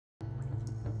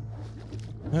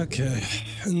Okay,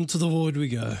 into the void we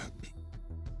go.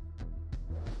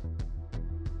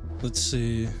 Let's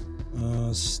see.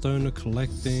 Stoner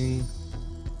collecting.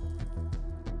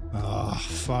 Ah,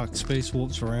 fuck. Space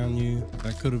warps around you.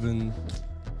 That could have been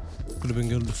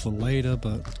good for later,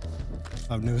 but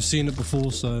I've never seen it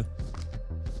before, so.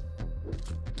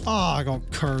 Ah, I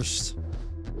got cursed.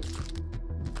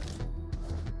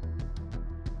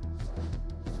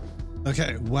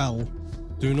 Okay, well,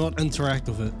 do not interact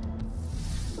with it.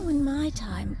 When my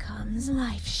time comes,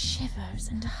 life shivers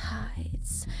and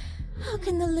hides. How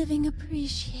can the living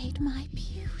appreciate my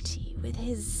beauty with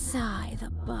his scythe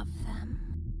above them?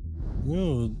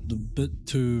 You're a bit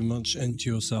too much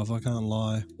into yourself, I can't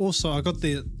lie. Also, I got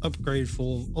the upgrade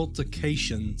for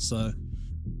altercation, so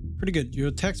pretty good. Your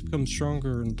attacks become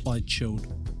stronger and apply chilled.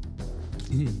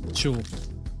 Sure.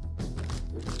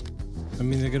 I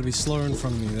mean, they're gonna be slower in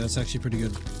front of me. That's actually pretty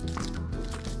good.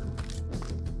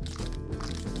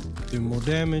 Do more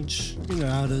damage. You know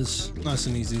how it is. Nice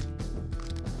and easy.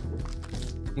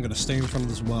 I'm gonna stay in front of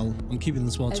this well. I'm keeping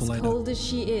this well till later. As cold as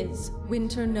she is,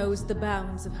 Winter knows the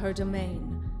bounds of her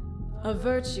domain. A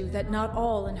virtue that not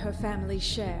all in her family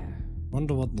share.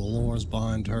 Wonder what the lore is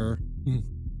behind her.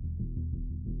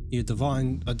 Yeah,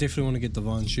 divine. I definitely want to get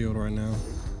divine shield right now.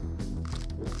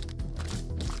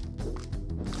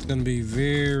 It's gonna be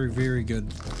very, very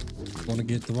good. Want to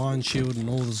get divine shield and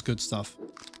all this good stuff.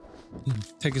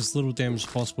 Take as little damage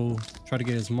as possible. Try to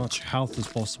get as much health as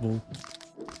possible.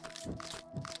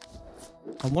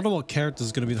 I wonder what character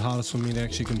is going to be the hardest for me to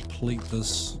actually complete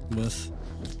this with.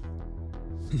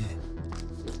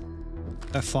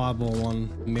 That fireball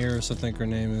one, Maris, I think her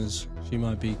name is. She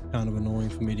might be kind of annoying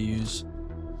for me to use.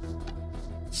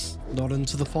 Not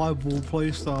into the fireball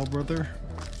playstyle, brother.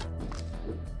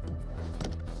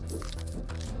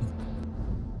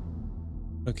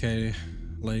 Okay,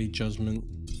 Lady Judgment.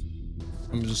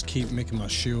 I'm gonna just keep making my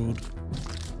shield.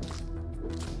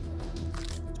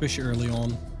 Especially early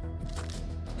on.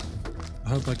 I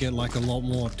hope I get like a lot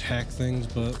more attack things,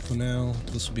 but for now,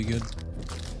 this will be good.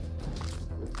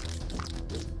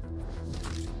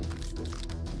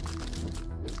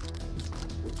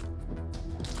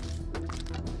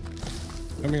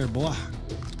 Come here, boy.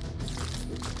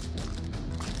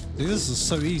 See, this is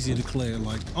so easy to clear.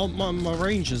 Like, oh, my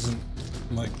range isn't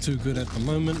like too good at the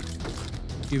moment.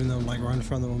 Even though I'm like right in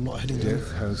front of them, I'm not hitting them.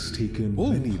 Death has taken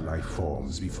many life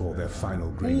forms before their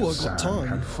final grain of sand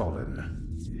had fallen.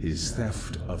 His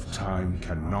theft of time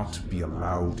cannot be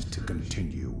allowed to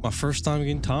continue. My first time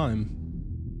getting time.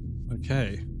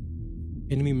 Okay.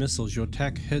 Enemy missiles. Your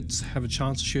attack hits have a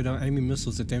chance to shoot out enemy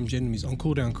missiles that damage enemies. On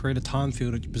cooldown, create a time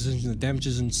field at your position that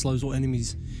damages and slows all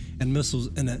enemies and missiles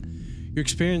in it. Your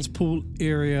experience pool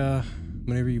area,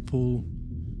 whenever you pull.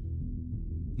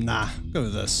 Nah, go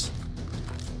with this.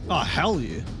 Oh, hell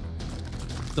yeah.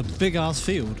 The big ass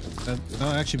field. That'll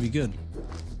actually be good.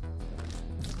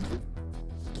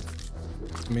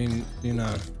 I mean, you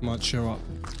know, might show up.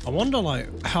 I wonder like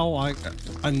how I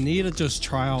need to just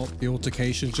try out the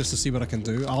altercations just to see what I can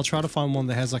do. I'll try to find one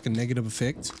that has like a negative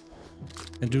effect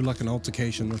and do like an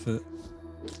altercation with it.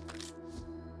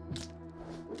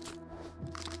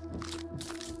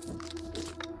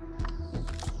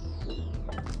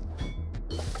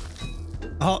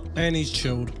 Oh, and he's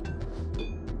chilled.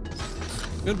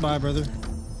 Goodbye, brother.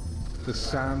 The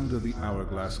sand of the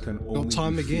hourglass can only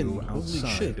time be again. feel Holy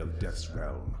outside shit. of Death's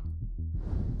realm.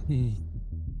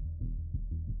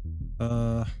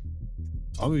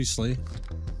 Obviously,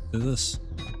 do this.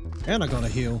 And I got a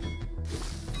heal.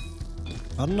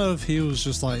 I don't know if he was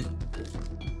just like...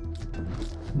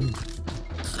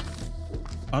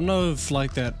 I don't know if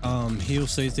like that heal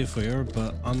stays there forever,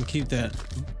 but I'm gonna keep that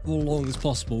for as long as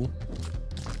possible.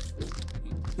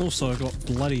 Also, I got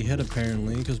bloody hit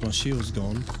apparently because my shield's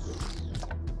gone.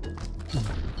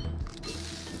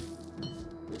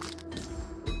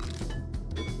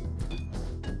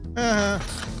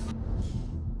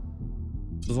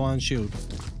 Divine shield.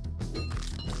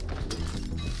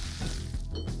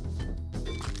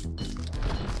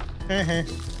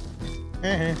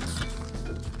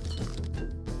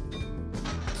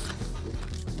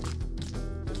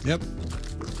 Yep.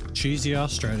 Cheesy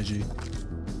ass strategy.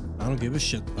 I don't give a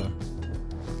shit though.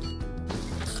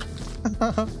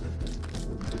 I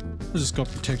just got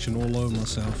protection all over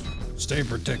myself. Stay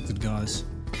protected, guys.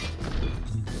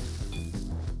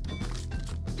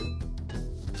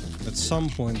 At some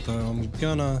point though, I'm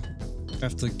gonna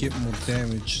have to get more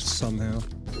damage somehow.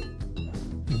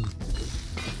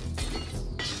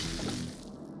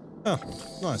 Oh,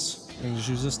 nice. I can just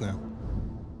use this now.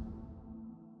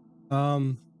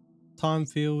 Time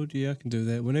field, yeah, I can do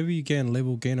that. Whenever you gain a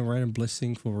level, gain a random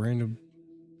blessing for random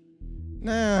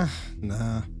Nah.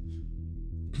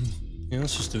 Yeah,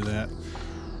 let's just do that.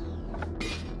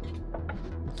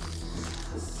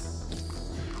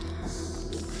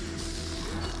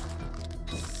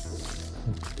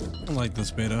 I like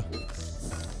this better.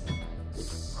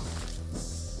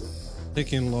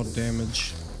 Taking a lot of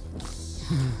damage.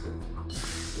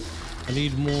 I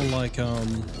need more like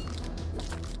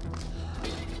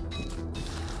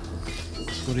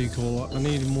what do you call it? I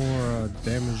need more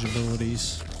damage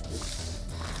abilities.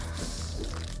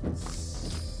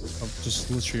 I've just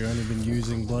literally only been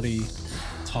using bloody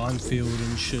time field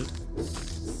and shit.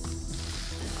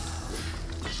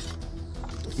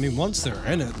 I mean, once they're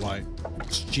in it, like,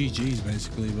 it's GG's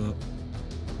basically, but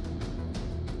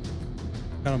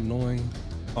kind of annoying.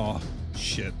 Oh,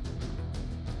 shit.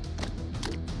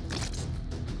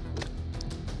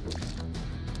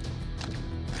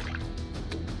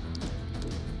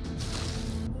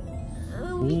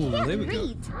 We can't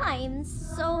read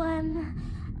times, so,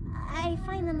 I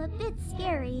find them a bit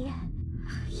scary.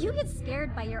 You get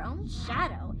scared by your own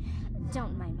shadow.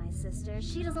 Don't mind my sister.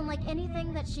 She doesn't like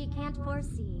anything that she can't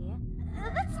foresee.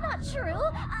 That's not true.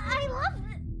 I love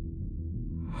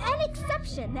an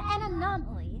exception, an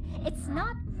anomaly. It's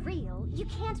not real. You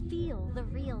can't feel the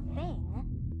real thing.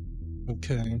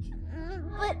 Okay.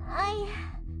 But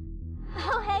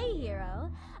Oh, hey,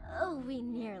 hero. Oh, we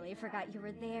nearly forgot you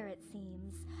were there, it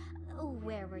seems.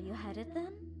 Where were you headed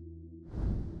then?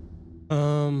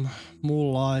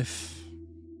 More life.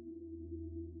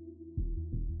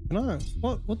 Can I?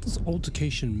 What does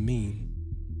altercation mean?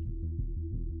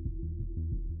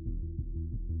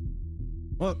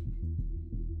 What?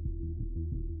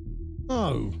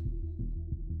 Oh.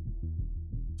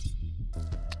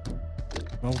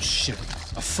 Oh shit.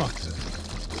 I fucked it.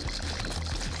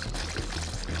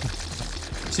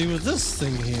 See, with this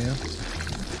thing here,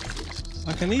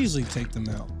 I can easily take them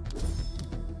out.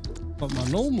 But my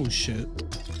normal shit,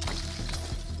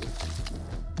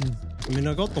 I mean,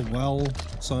 I got the well,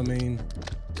 so I mean,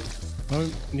 I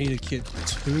don't need to get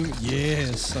too,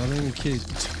 yes, I don't care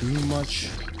too much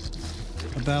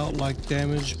about like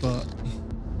damage, but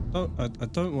I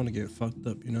don't want to get fucked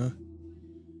up, you know?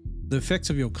 The effects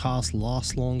of your cast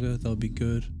last longer, that'll be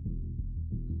good.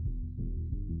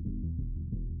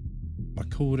 My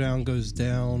cooldown goes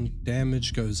down,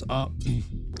 damage goes up. I'm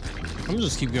gonna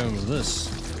just keep going with this,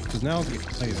 because now I'll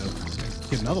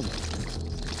get another one.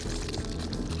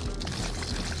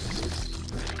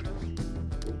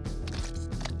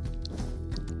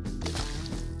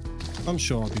 I'm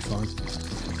sure I'll be fine.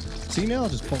 See, now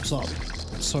it just pops up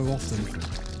so often.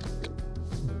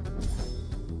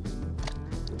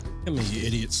 Come here, you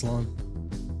idiot slime.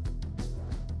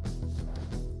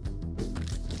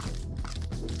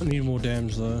 I need more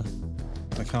damage though.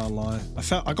 I can't lie.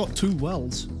 I got 2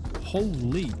 wells.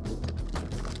 Holy.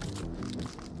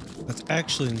 That's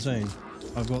actually insane.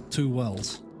 I've got 2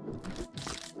 wells.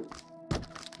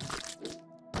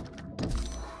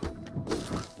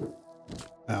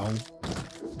 Ow.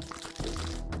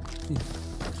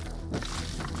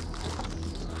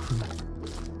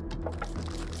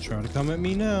 Try to come at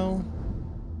me now.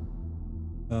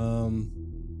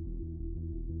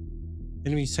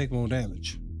 Enemies take more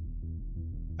damage.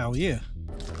 Oh yeah.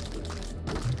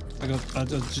 I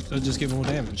just get more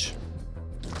damage.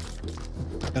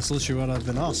 That's literally what I've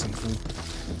been asking for.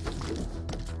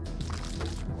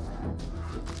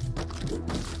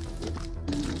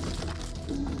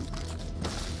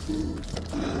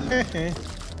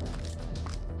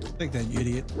 Take that, you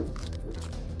idiot.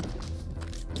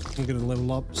 I'm gonna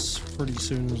level up pretty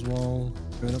soon as well.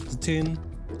 Going up to 10.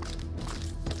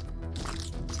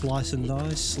 Slice and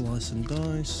dice, slice and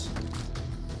dice.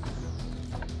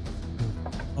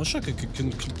 I wish I could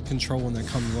control when that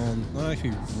comes on. That'd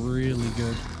be really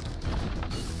good.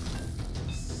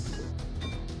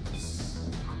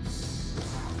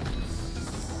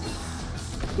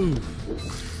 Ooh.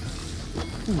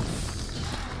 Ooh.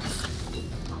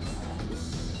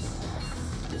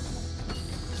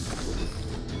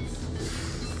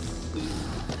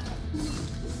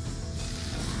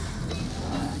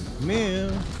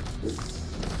 Man.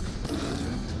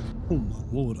 Oh my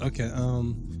lord. Okay,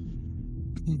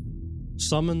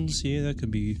 summons, yeah, that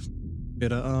could be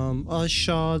better. Ice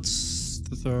shards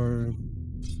to throw.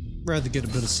 Rather get a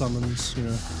bit of summons, you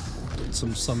know.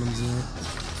 Some summons in it.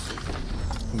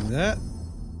 Do that.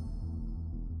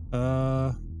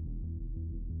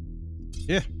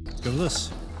 Yeah, let's go with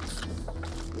this.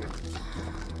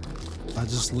 I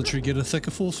just literally get a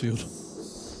thicker force field.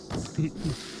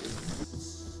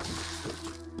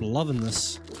 Loving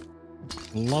this.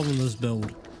 Loving this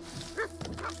build.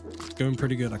 Going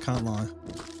pretty good, I can't lie.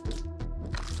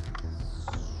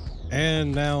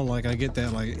 And now, like, I get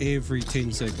that like every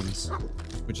 10 seconds,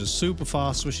 which is super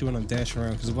fast, especially when I'm dashing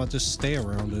around, because if I just stay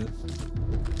around it,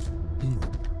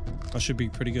 I should be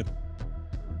pretty good.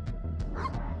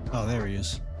 Oh, there he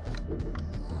is.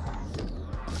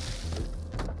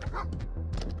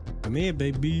 Come here,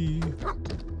 baby.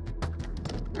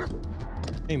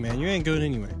 Hey, man, you ain't good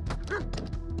anyway.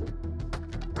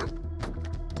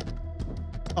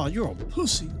 Oh, you're a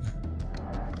pussy.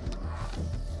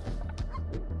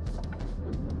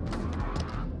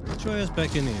 Get your ass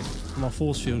back in there. My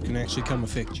force field can actually come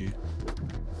affect you.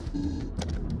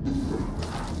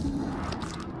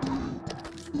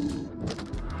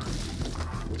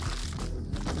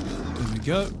 There we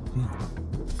go.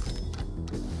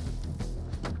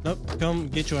 Nope, come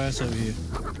get your ass over here.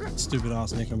 Stupid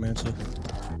ass necromancer.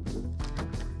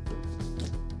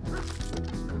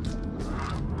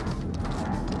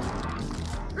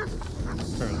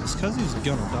 Bro, this Cuzzy's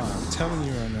gonna die, I'm telling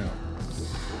you right now.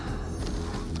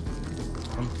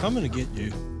 I'm coming to get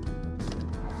you.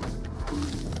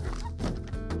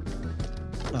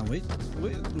 No, wait,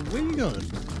 where you going?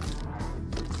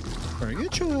 Bro,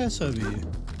 get your ass over here.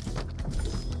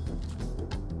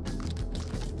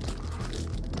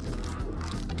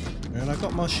 And I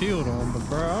got my shield on, but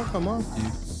bro, I'll come after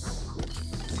you.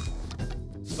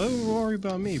 Don't worry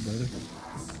about me, brother.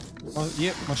 Oh,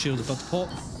 yep, my shield's about to pop.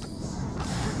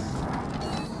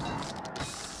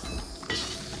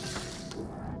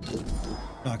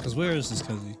 Nah, cause where is this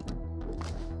Cuzzy?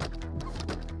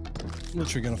 I'm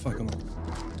literally gonna fuck him up.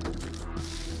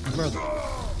 Brother,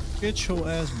 get your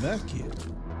ass back here.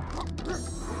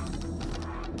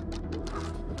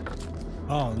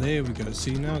 Oh, there we go.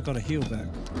 See, now I gotta heal back.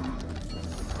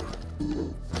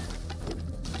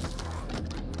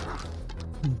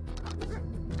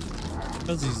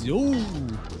 Cuzzy's, oh!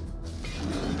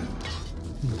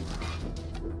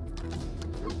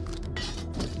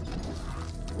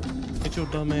 Get your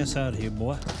dumb ass out of here,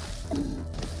 boy.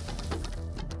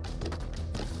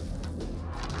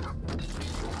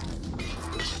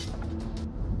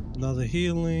 Another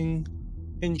healing.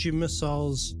 Energy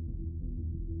missiles.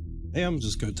 Hey, I'm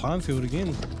just go time field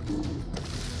again.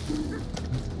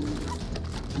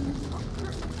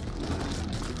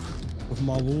 With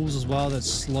my walls as well that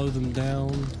slow them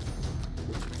down.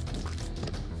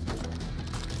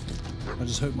 I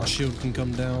just hope my shield can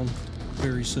come down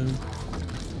very soon.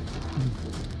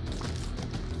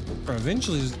 Bro,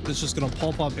 eventually it's just gonna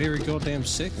pop up every goddamn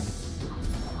second.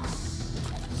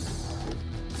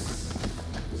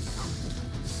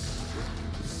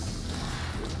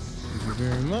 Thank you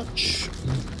very much.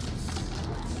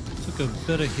 Took a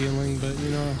bit of healing, but you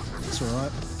know, it's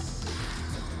alright.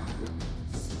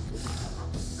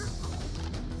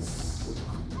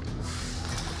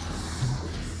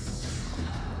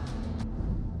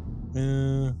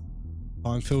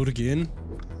 Time filled again.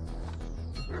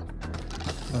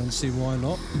 I don't see why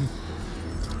not.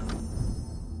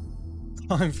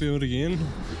 Time filled again.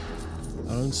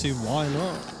 I don't see why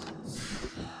not.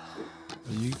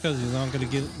 You guys are not gonna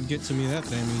get to me that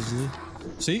damn easily.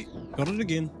 See? Got it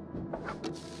again.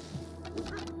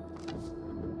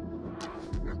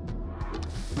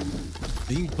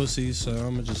 Being pussies, so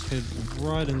I'm gonna just head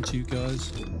right into you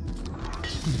guys.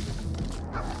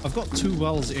 I've got 2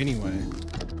 wells anyway,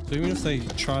 so even if they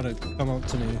try to come up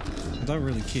to me, I don't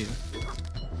really care.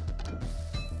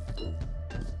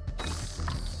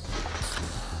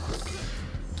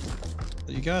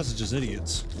 But you guys are just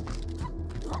idiots.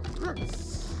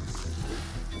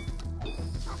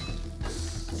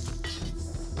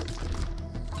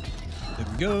 There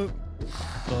we go.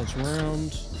 Dodge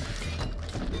around.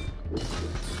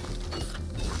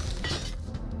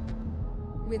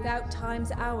 Without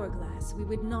Time's hourglass, we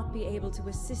would not be able to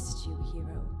assist you,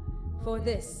 hero. For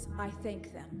this, I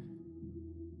thank them.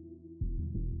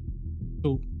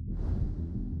 Cool.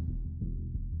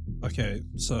 Okay,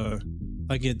 so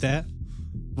I get that.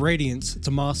 Radiance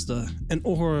to master. An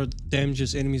aura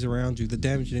damages enemies around you. The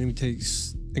damage an enemy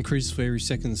takes increases for every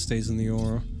second it stays in the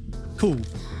aura. Cool,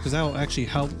 because that will actually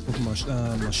help with my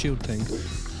shield thing.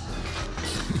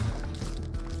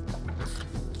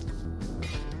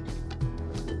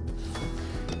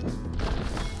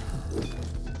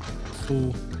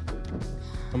 Cool.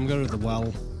 I'm gonna go to the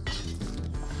well.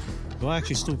 Do I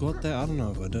actually still got that? I don't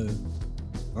know if I do.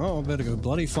 Oh, I better go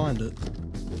bloody find it.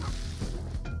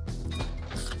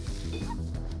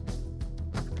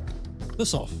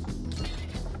 This off.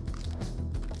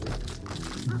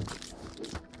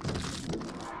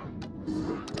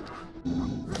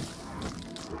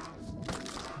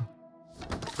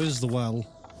 Where's the well?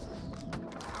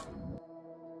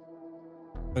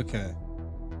 Okay.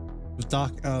 With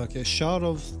dark. Okay, shard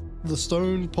of The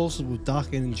stone pulses with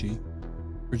dark energy.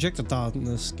 Reject the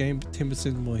darkness. Gain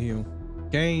 10% more heal.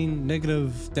 Gain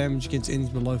negative damage against enemies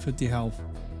below 50 health.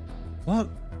 What?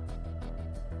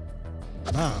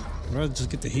 Nah, I'd rather just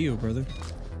get the heal, brother.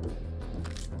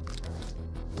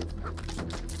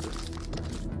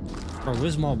 Bro,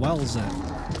 where's my wells at?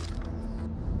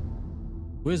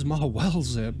 Where's my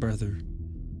wells at, brother?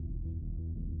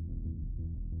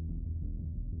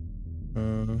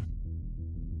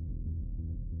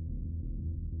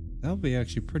 That'll be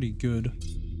actually pretty good.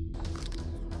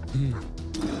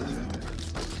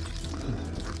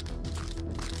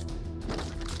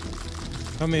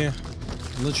 Come here.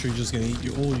 I'm literally just gonna eat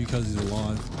you all you because he's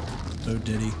alive. No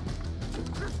diddy.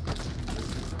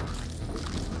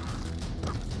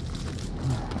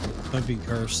 Don't be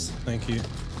cursed. Thank you.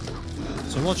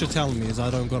 So what you're telling me is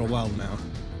I don't got a well now.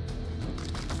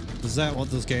 Is that what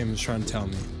this game is trying to tell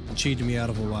me? It cheated me out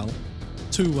of a well.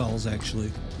 2 wells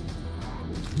actually.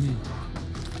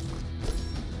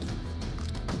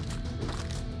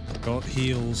 Got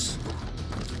heals.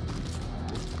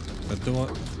 But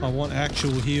I want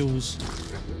actual heals.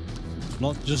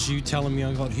 Not just you telling me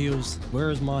I got heals. Where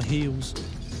is my heals?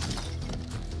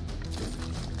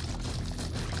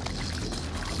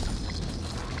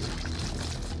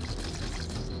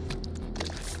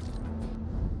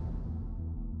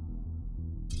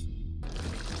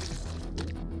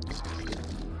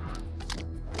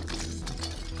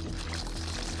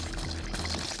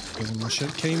 My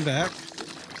ship came back.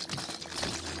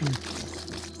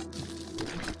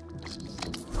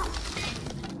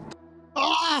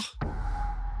 Ah!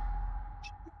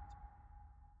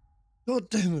 God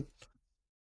damn it.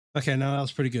 Okay, no, that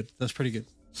was pretty good. That's pretty good.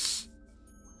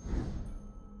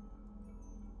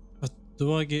 But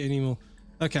do I get any more?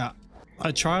 Okay,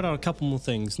 I tried out a couple more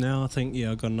things. Now I think,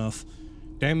 yeah, I got enough.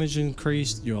 Damage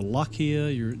increased. You're luckier.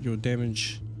 Your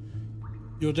damage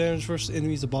versus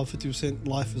enemies above 50%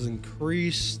 life is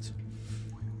increased.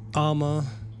 Armor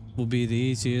will be the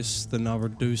easiest. Then I'll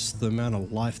reduce the amount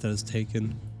of life that is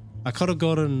taken. I could have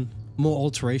gotten more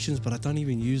alterations, but I don't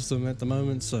even use them at the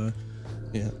moment. So,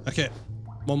 yeah. Okay,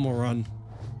 one more run.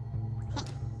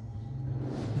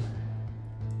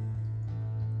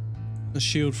 A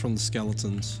shield from the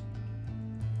skeletons.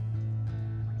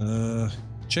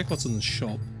 Check what's in the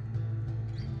shop.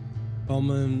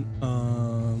 Common.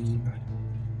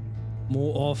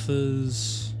 More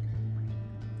offers,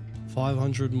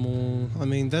 500 more. I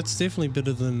mean, that's definitely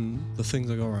better than the things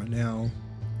I got right now.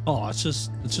 Oh, it's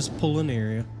just pull-in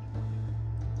area.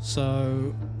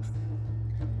 So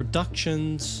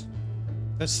reductions,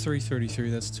 that's 333,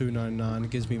 that's 299. It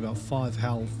gives me about 5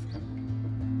 health.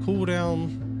 Cooldown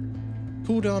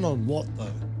on what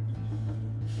though?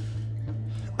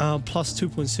 Plus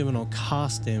 2.7 on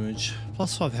cast damage,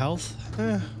 plus 5 health.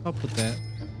 I'll put that.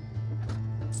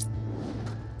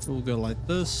 We'll go like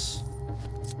this.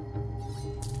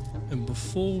 And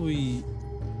before we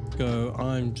go,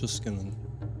 I need to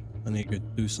go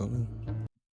do something.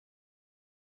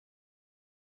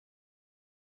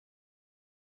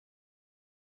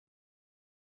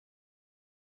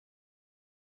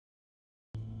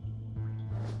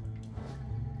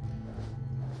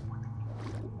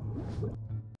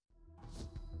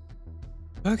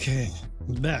 Okay,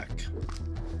 back.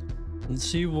 Let's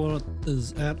see what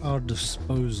is at our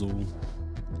disposal.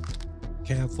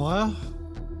 Campfire.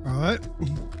 Alright.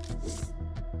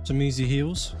 Some easy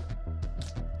heals.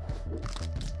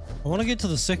 I want to get to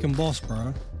the second boss,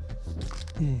 bro.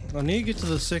 I need to get to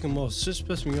the second boss. It's just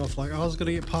pissed me off. Like, I was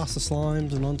gonna get past the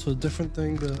slimes and onto a different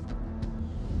thing, but...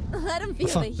 Let him feel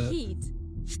the heat.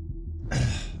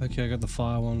 Okay, I got the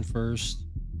fire one first.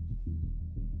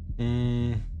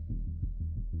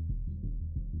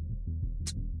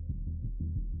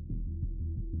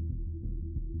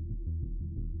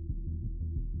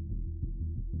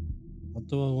 What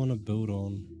do I want to build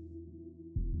on?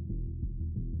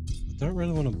 I don't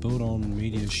really want to build on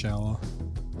meteor shower.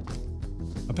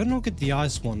 I better not get the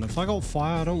ice one. If I got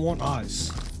fire, I don't want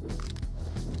ice.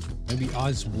 Maybe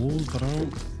ice walls, but I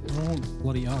don't want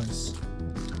bloody ice.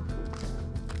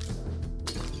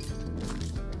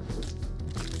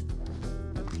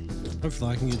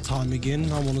 Hopefully I can get time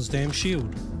again. I want his damn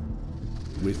shield.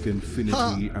 With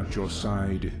infinity at your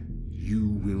side, you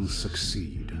will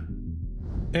succeed.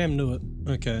 Damn, knew it.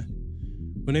 Okay.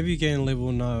 Whenever you gain a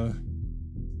level, no.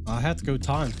 I have to go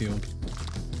time field.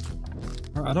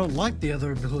 I don't like the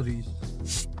other abilities.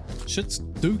 Shit's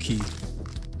dookie.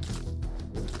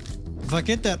 If I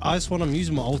get that ice one, I'm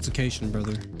using my altercation,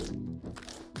 brother.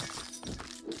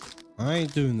 I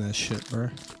ain't doing that shit, bro.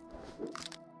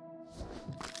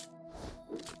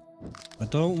 I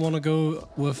don't want to go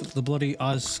with the bloody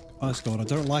ice god. I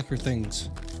don't like her things.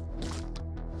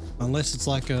 Unless it's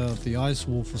like the ice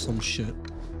wolf or some shit.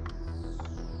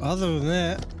 Other than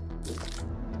that,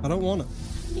 I don't want it.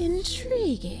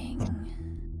 Intriguing.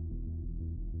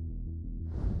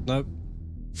 Nope.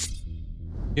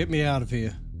 Get me out of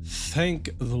here.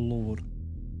 Thank the Lord.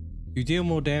 You deal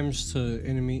more damage to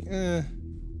enemy.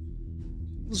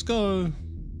 Let's go.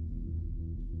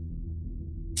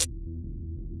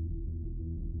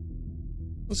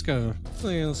 Let's go. Oh,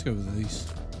 yeah, let's go with these.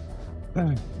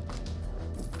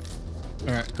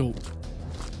 Alright, cool.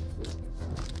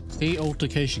 The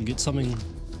altercation, get something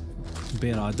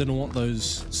better. I didn't want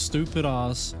those stupid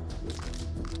ass.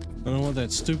 I don't want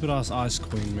that stupid ass Ice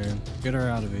Queen, man. Get her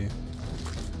out of here.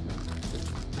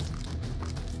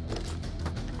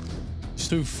 She's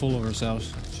too full of herself.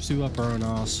 She's too up her own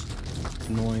ass.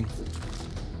 Annoying.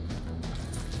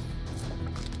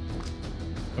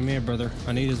 Come here, brother.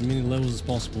 I need as many levels as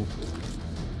possible.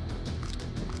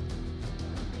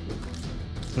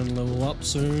 Gonna level up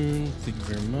soon. Thank you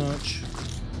very much.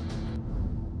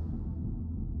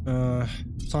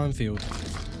 Time field.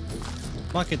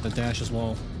 Might get the dash as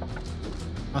well.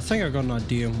 I think I got an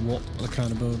idea of what the kind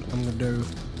of build I'm gonna do.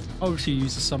 Obviously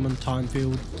use the summon time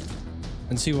field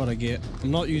and see what I get.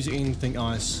 I'm not using anything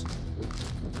ice.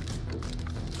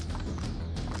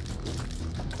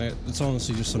 It's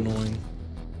honestly just annoying.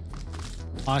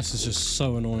 Ice is just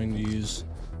so annoying to use.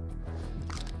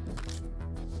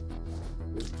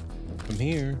 From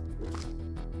here.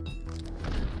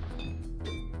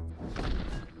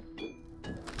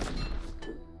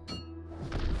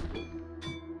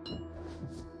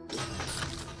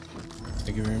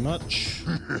 Thank you very much.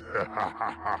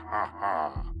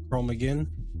 Chrome again.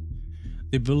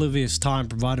 The oblivious time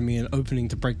provided me an opening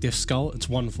to break Death's skull. It's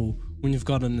wonderful. When you've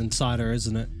got an insider,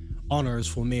 isn't it? Honor is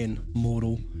for men,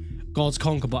 mortal. Gods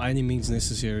conquer by any means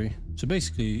necessary. So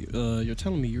basically, you're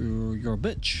telling me you're a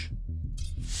bitch.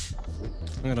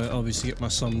 I'm gonna obviously get my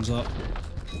summons up.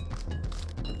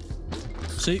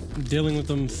 See, dealing with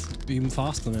them even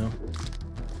faster now.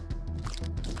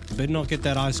 I better not get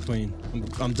that Ice Queen.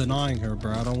 I'm denying her,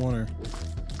 bro. I don't want her.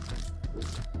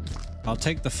 I'll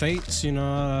take the fates, you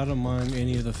know, I don't mind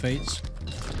any of the fates.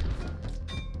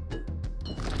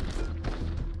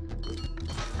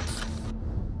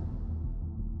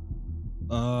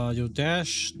 Your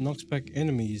dash knocks back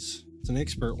enemies. It's an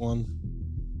expert one.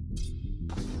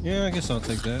 Yeah, I guess I'll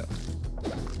take that.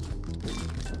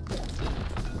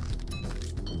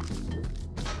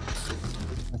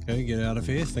 Okay, get out of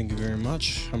here. Thank you very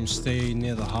much. I'm gonna stay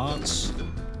near the hearts.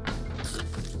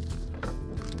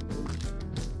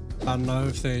 I don't know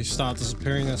if they start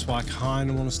disappearing, that's why I kind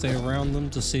of want to stay around them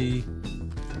to see,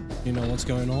 you know, what's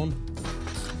going on.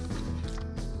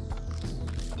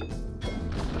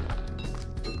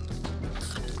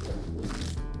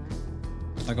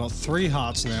 I got 3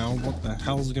 hearts now. What the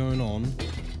hell's going on?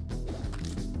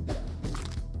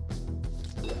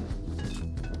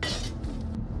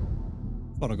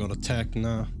 Thought I got attacked.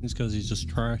 Nah, it's because he's just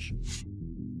trash.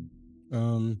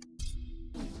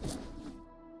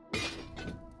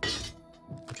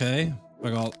 Okay, I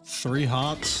got 3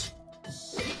 hearts.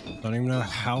 Don't even know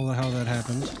how the hell that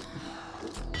happened.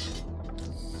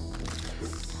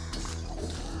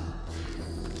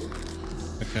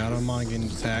 Okay, I don't mind getting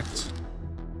attacked.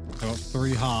 I got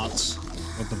 3 hearts.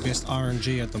 Got the best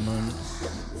RNG at the moment.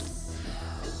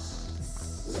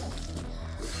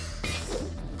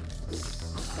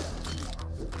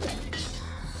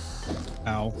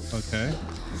 Ow, okay.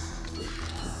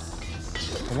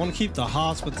 I want to keep the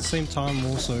hearts, but at the same time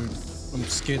also I'm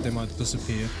scared they might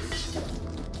disappear.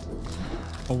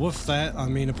 But with that, I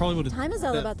mean, it probably would have. Time is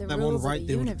all about the rules right of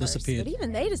the there would have universe, disappeared. but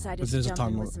even they decided to jump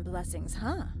in with some blessings,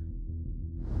 huh?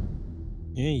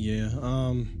 Yeah.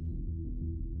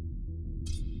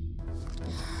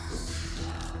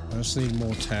 I just need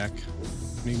more attack.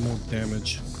 Need more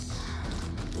damage.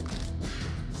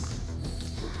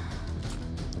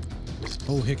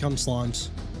 Oh, here comes slimes.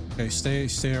 Okay,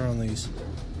 stay around these.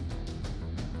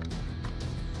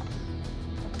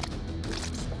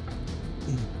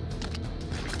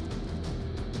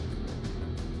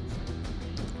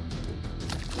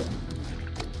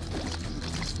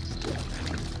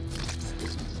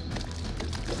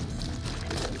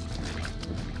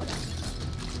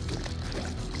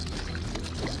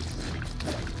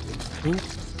 Ooh,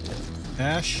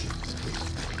 Ash.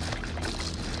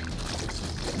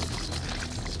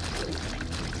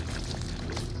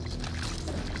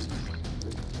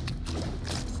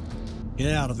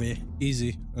 Get out of here.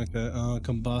 Easy. Okay,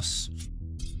 combust.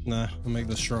 Nah, I'll make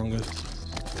this stronger.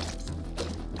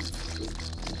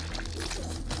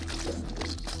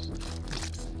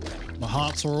 My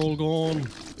hearts are all gone.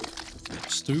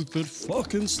 Stupid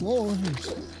fucking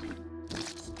slimes.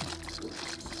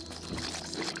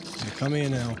 Yeah, come here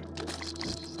now.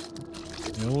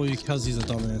 Yeah, all you cuzzies are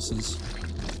dumbasses.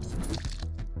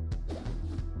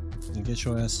 And get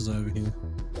your asses over here.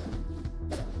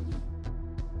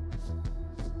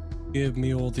 Give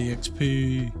me all the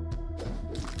XP.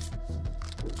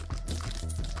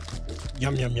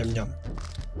 Yum, yum, yum, yum.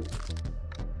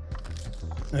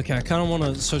 Okay, I kind of want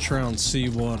to search around and see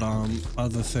what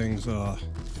other things are.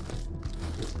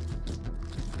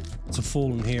 It's a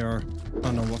fallen hero. I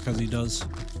don't know what he does.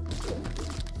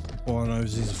 All I know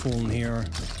is he's a fallen hero.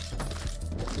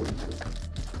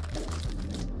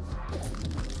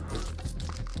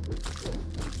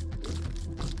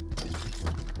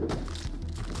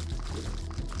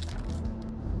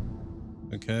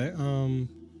 Okay,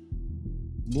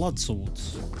 blood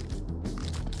swords.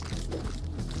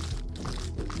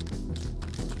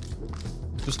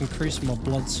 Just increase my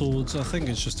blood swords. I think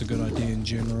it's just a good idea in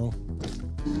general.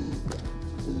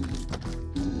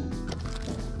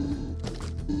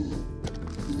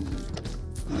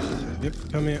 Yep,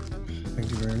 come here.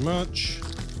 Thank you very much.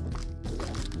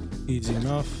 Easy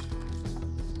enough.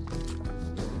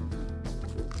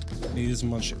 Need as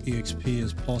much EXP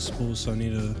as possible, so I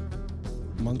need to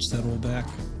munch that all back.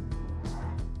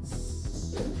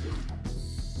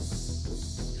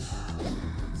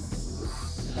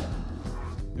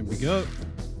 Here we go.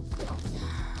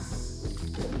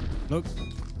 Nope.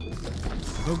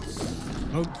 Nope.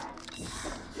 Nope.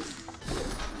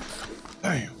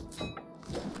 Damn.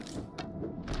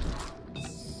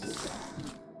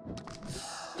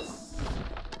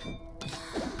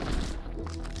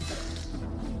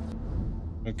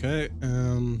 Okay,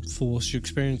 force. Your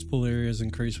experience pull areas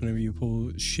increase whenever you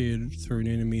pull shared through an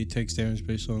enemy. It takes damage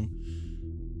based on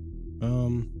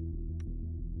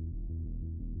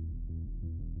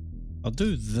I'll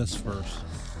do this first.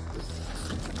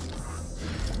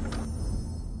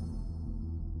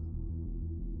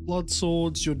 Blood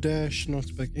swords, your dash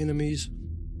knocks back enemies.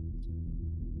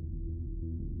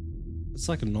 It's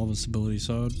like a novice ability,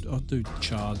 so I'll do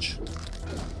charge.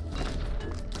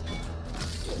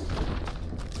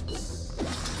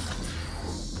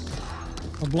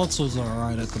 My blood swords are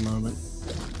alright at the moment.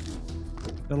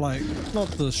 They're like, not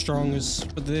the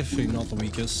strongest, but they're definitely not the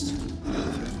weakest.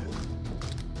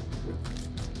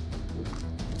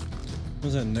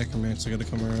 Where's that necromancer gonna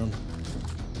come around?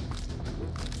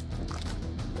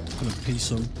 I'm gonna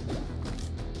piece him.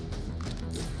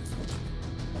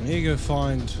 And here you go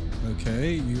find.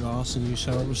 Okay, you ask and you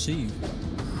shall receive.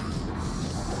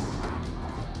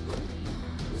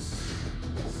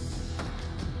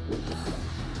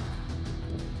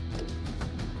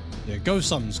 Yeah, go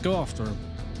summons, go after him.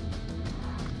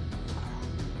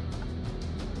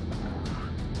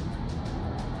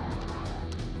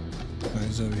 Oh,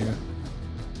 he's over here.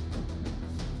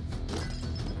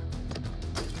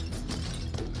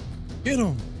 Get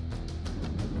him!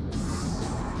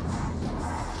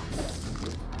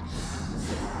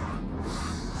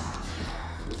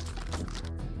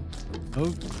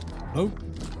 Nope. Nope.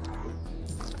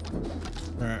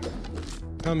 Alright.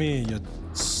 Come here, you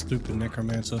stupid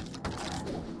necromancer.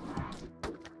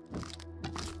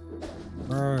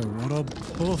 Bro, what a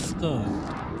poofter.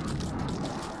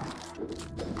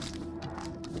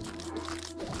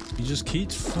 He just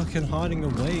keeps fucking hiding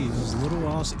away in this little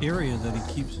ass area that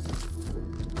he keeps.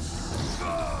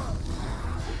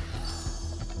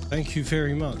 Thank you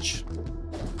very much.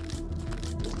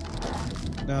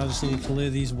 Now I just need to clear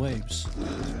these waves.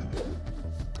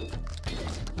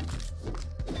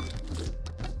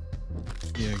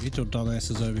 Yeah, get your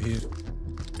dumbasses over here.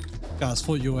 Guys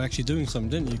thought you were actually doing something,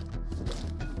 didn't you?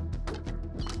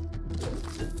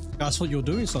 Guys thought you were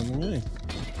doing something, really.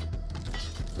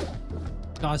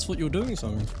 Guys thought you were doing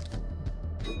something.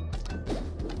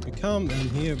 You come in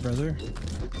here, brother.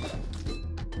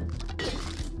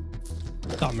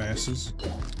 Dumbasses.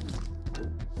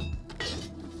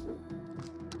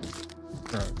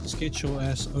 Right, let's get your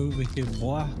ass over here,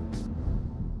 boy.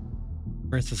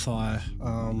 Breath of Fire.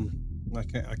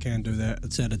 I can't do that.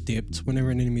 It's at a depth. Whenever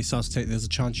an enemy starts to attack, there's a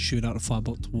chance you shoot out a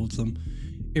firebolt towards them.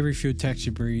 Every few attacks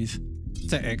you breathe.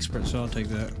 It's that expert, so I'll take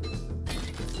that.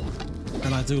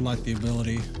 And I do like the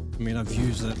ability. I mean, I've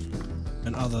used it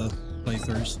in other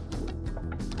playthroughs.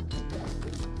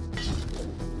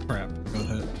 Crap, got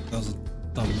hit. That was a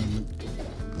dumb moment.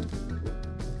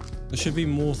 There should be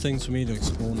more things for me to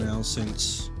explore now,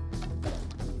 since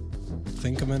I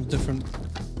think I'm in a different,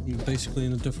 basically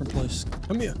in a different place.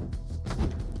 Come here.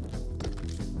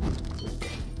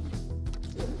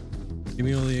 Give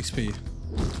me all the XP.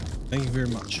 Thank you very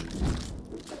much.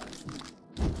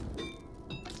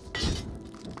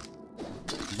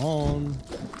 on.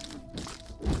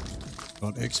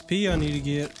 Got XP I need to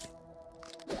get.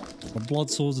 My blood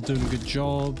swords are doing a good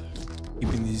job.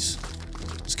 Keeping these,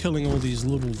 just killing all these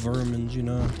little vermin, you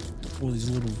know, all these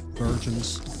little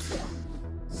virgins.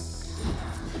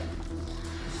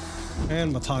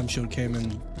 And my time shield came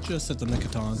in just at the nick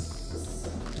of time.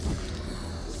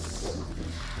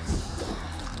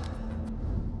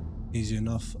 Easy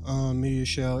enough. Meteor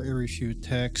shower, every few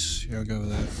attacks. Yeah, I'll go with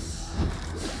that.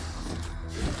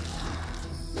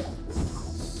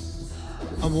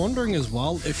 I'm wondering as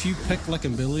well, if you pick like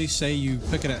ability, say you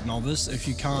pick it at novice, if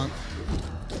you can't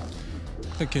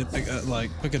pick it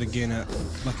pick it again at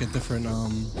like a different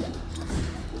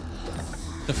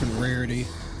different rarity.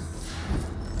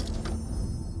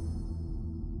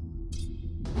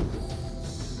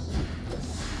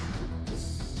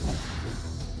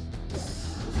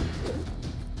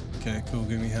 Okay, cool,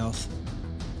 give me health.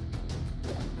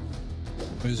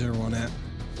 Where's everyone at?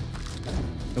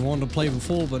 They wanted to play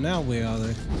before, but now where are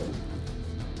they?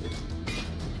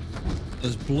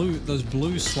 Those blue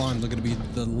slimes are gonna be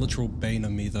the literal bane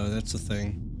of me though, that's the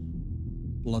thing.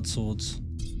 Blood swords.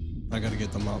 I gotta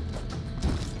get them up.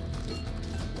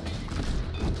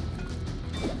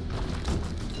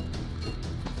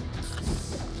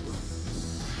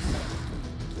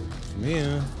 Come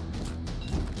here.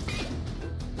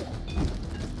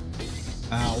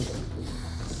 Ow.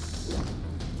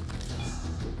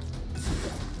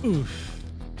 Oof.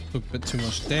 Took a bit too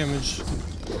much damage.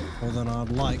 More than I'd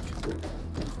like.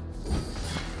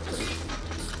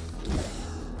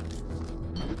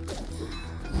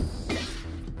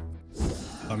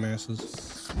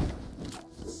 Dumbasses.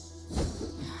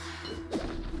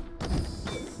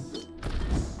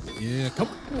 Yeah, come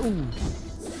on.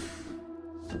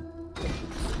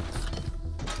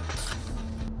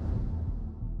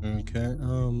 Okay,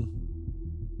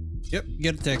 yep,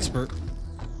 get it to expert.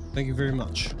 Thank you very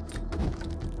much.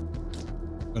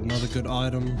 Got another good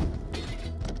item.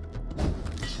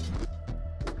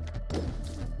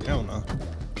 Hell no.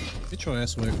 Get your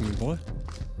ass away from me, boy.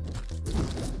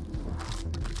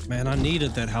 Man, I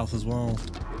needed that health as well.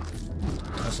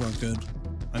 That's not good.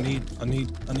 I need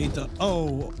the,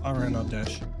 oh, I ran out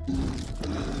dash.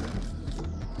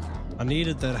 I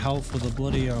needed that health for the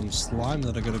bloody slime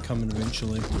that are gonna come in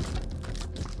eventually.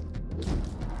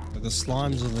 But the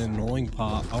slimes are the annoying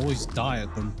part. I always die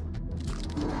at them.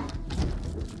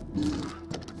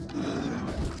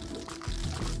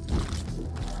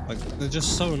 Like, they're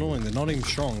just so annoying. They're not even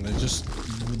strong. They're just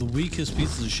the weakest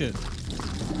pieces of shit.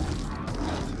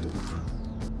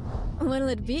 What'll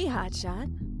it be, Hotshot?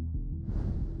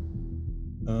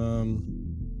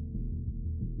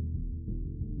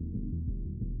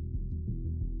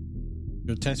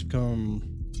 Your attacks become,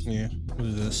 yeah, what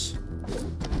is this?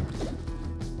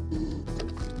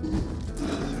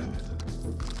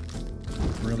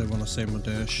 Really want to save my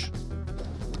dash.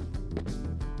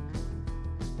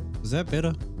 Is that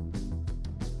better?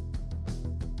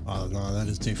 Oh no, that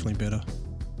is definitely better.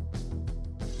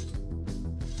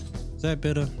 Is that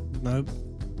better? Nope.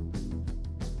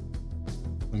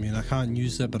 I mean, I can't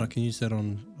use that, but I can use that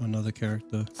on another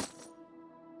character.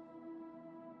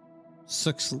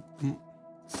 6.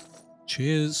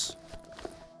 Cheers.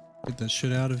 Get that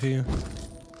shit out of here.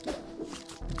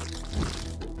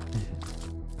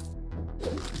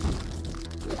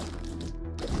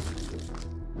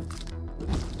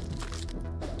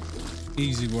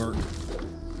 Easy work.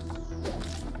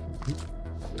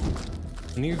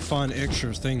 I need to find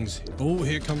extra things. Oh,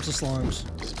 here comes the slimes.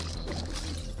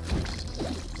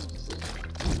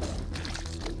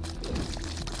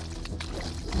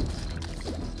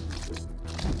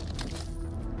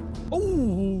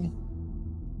 Oh!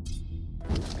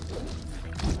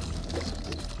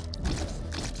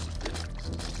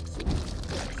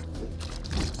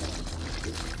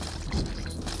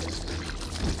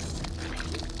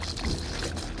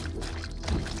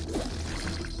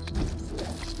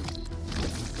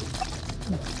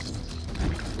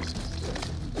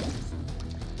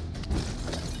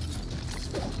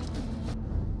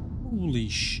 Holy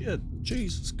shit,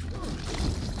 Jesus Christ.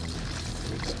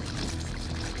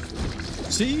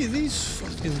 See, these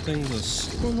fucking things are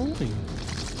so annoying.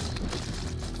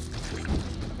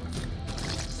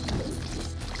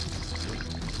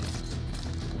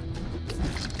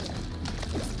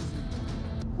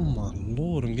 Oh my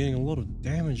lord, I'm getting a lot of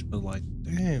damage, but like,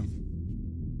 damn.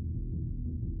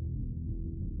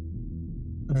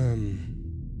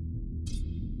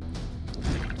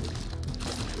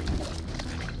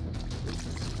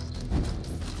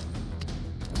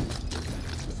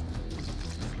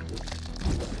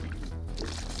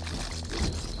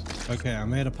 Okay, I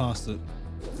made it past it.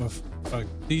 with a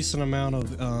decent amount of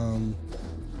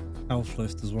health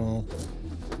left as well.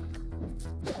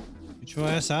 Get your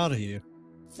ass out of here.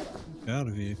 Get out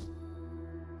of here.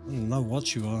 I don't know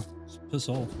what you are. Just piss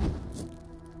off.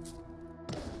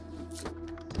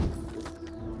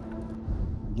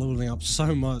 I'm leveling up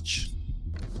so much.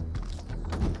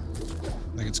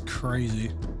 Like it's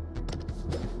crazy.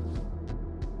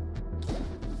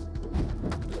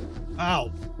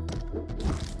 Ow!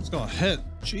 It's got hit.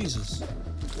 Jesus.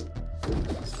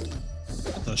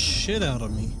 Get the shit out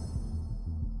of me.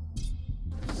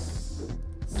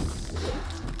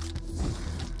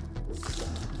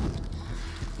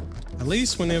 At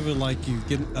least whenever like you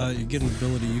get an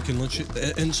ability, you can literally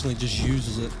it instantly just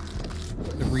uses it.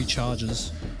 It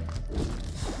recharges.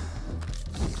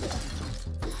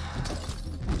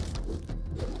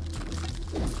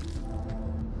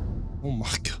 Oh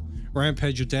my god.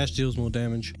 Rampage, your dash deals more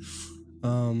damage.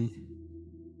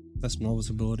 That's Nova's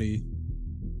ability.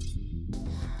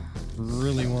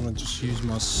 Really want to just use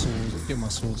my sword, get my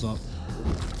swords up.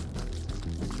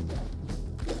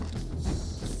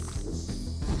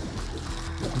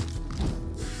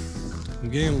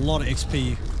 I'm getting a lot of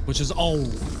XP, which is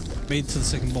made to the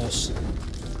second boss.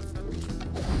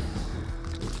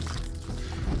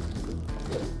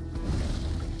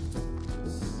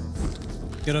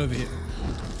 Get over here.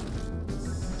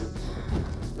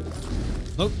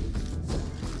 Nope.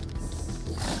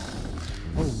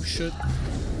 Oh shit.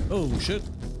 Oh shit.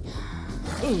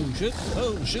 Oh shit.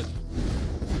 Oh shit.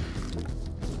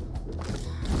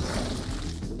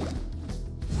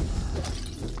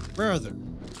 Brother.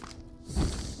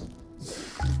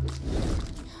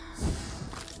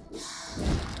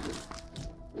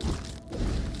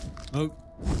 Oh.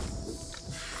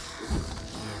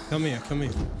 Yeah, come here, come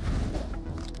here.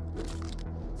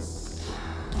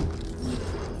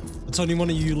 It's only one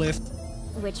of you left.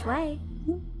 Which way?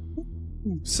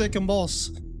 Second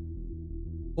boss.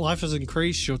 Life has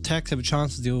increased. Your attacks have a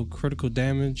chance to deal critical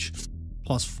damage.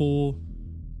 +4.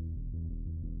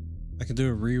 I can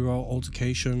do a reroll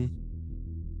altercation.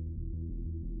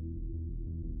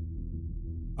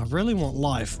 I really want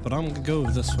life, but I'm gonna go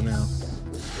with this for now.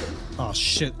 Oh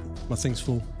shit. My thing's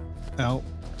full. Out.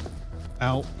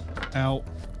 Out. Out.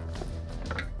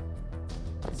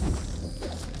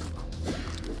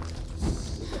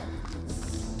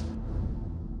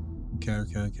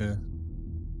 Okay.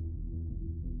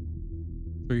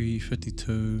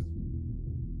 352.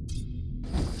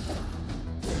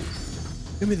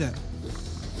 Give me that.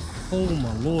 Oh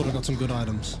my lord, I got some good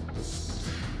items.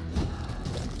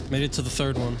 Made it to the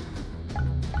third one.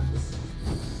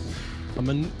 I'm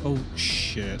in. Oh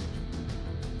shit.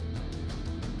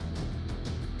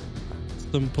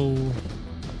 Simple.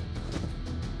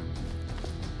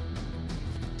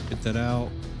 Get that out.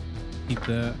 Keep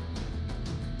that.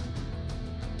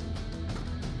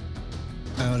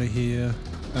 Out of here.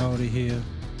 Out of here.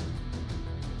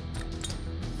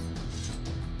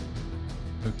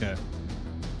 Okay.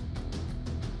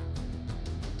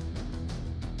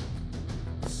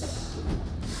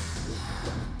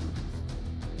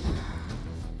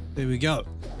 There we go.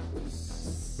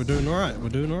 We're doing alright. We're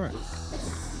doing alright.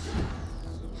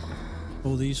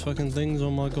 All these fucking things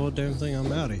on my goddamn thing.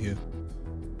 I'm out of here.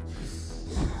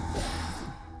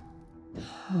 Wait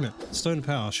a minute. Stone of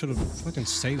Power. I should have fucking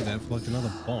saved that for like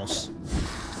another boss.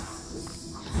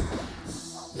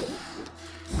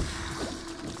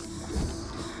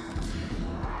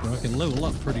 I can level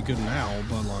up pretty good now,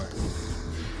 but like,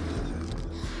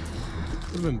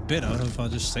 would have been better if I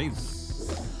just saved it.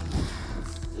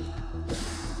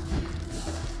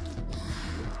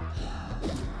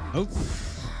 Oh.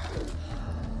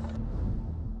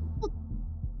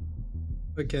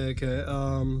 Okay.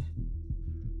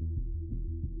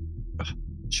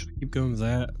 Should I keep going with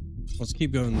that? Let's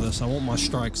keep going with this. I want my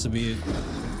strikes to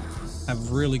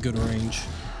have really good range.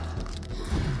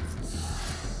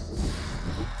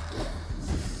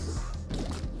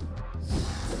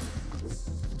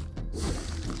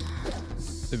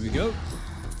 There we go.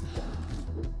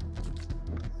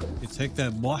 You take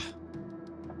that, boy.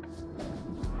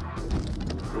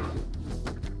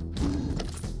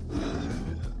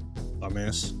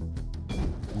 Dumbass.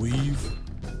 Weave.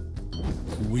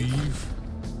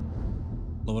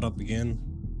 Load up again.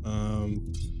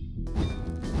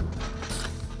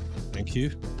 Thank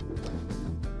you.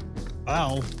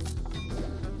 Ow.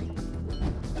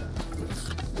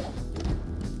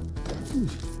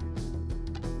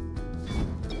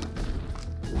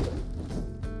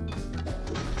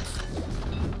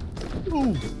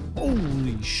 Oh,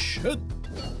 holy shit.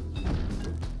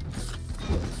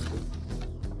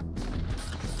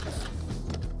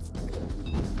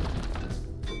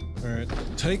 Alright,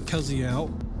 take Cuzzy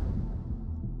out.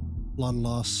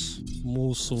 Bloodlust,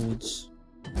 more swords.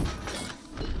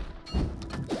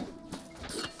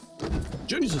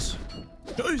 Jesus!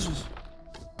 Jesus!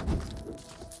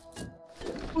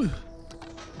 Ooh.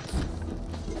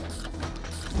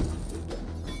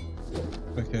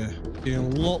 Okay, getting a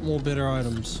lot more better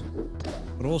items,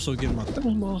 but also getting my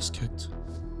damn ass kicked.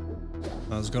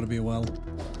 There's gotta be a well.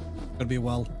 Gotta be a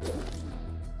well.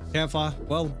 Campfire,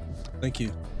 well, thank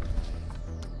you.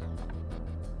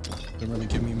 Didn't really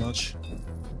give me much.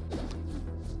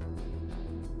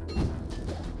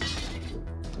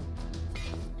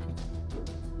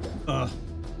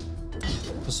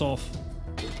 Piss off.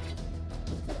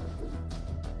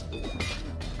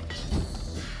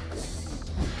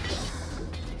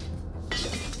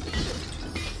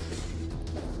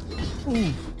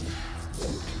 Ooh.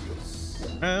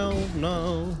 Hell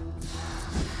no.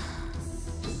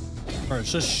 Alright,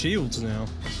 it's just shields now.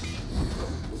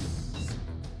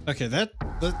 Okay,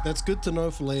 that's good to know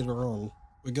for later on.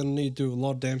 We're gonna need to do a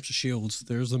lot of damage to shields.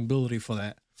 There's an ability for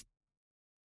that.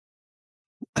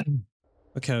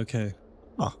 Okay.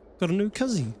 Oh, got a new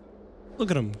Cuzzy.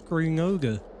 Look at him, green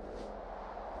ogre.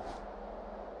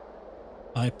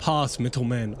 I pass,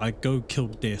 middleman. I go kill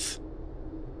death.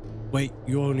 Wait,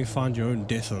 you only find your own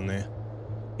death on there.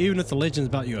 Even if the legends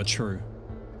about you are true.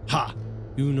 Ha!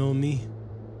 You know me?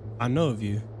 I know of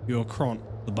you. You're Kront,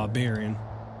 the barbarian.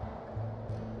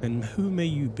 And who may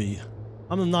you be?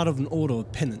 I'm the Knight of an Order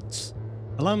of Penance.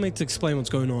 Allow me to explain what's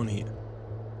going on here.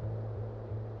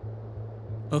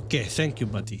 Okay, thank you,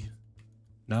 buddy.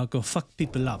 Now go fuck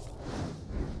people up.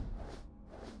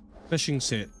 Fishing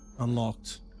set.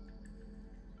 Unlocked.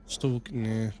 Still,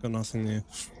 nah, got nothing there.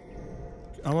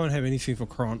 I won't have anything for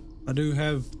Kront. I do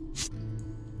have...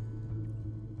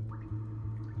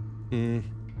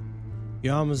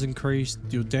 Your armor's increased,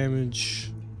 your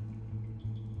damage...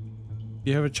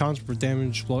 You have a chance for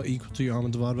damage block equal to your armor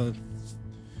divided.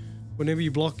 Whenever you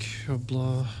block,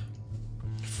 blah.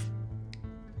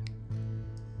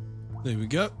 There we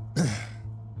go.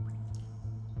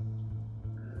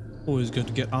 Always good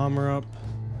to get armor up.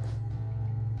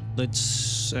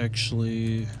 Let's go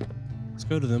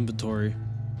to the inventory.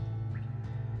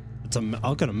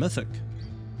 I'll get a mythic.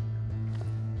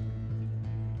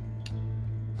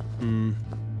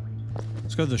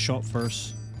 Let's go to the shop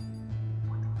first.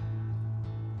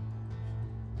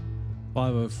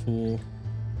 504.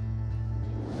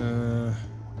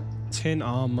 10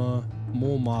 armor,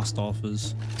 more masked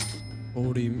offers.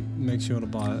 Already makes you want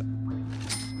to buy it.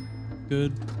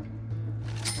 Good.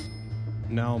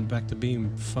 Now I'm back to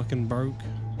being fucking broke.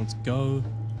 Let's go.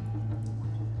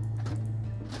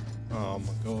 Oh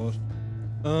my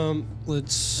god.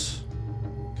 Let's...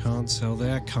 Can't sell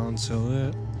that, can't sell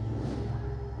that.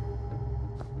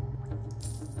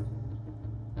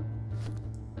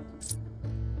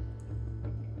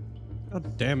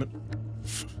 God damn it.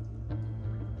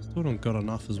 Still don't got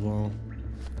enough as well.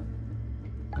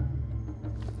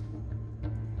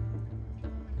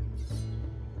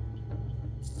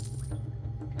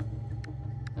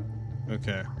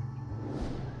 Okay.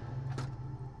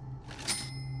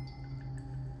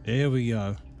 There we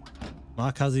go.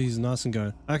 My Cuzzy's nice and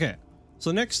good. Okay.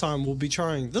 So next time we'll be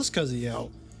trying this Cuzzy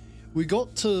out. We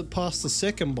got to past the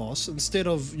second boss instead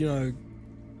of, you know...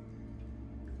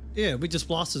 Yeah, we just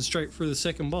blasted straight through the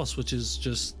second boss, which is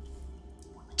just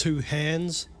 2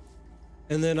 hands.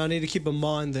 And then I need to keep in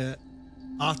mind that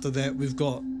after that we've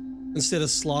got, instead of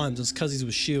slimes, it's Cuzzies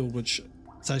with shield, which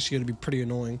it's actually going to be pretty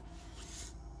annoying.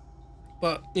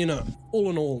 But, you know, all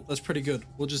in all, that's pretty good.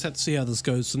 We'll just have to see how this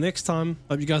goes. So next time,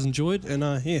 hope you guys enjoyed, and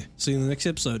yeah, see you in the next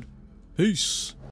episode. Peace!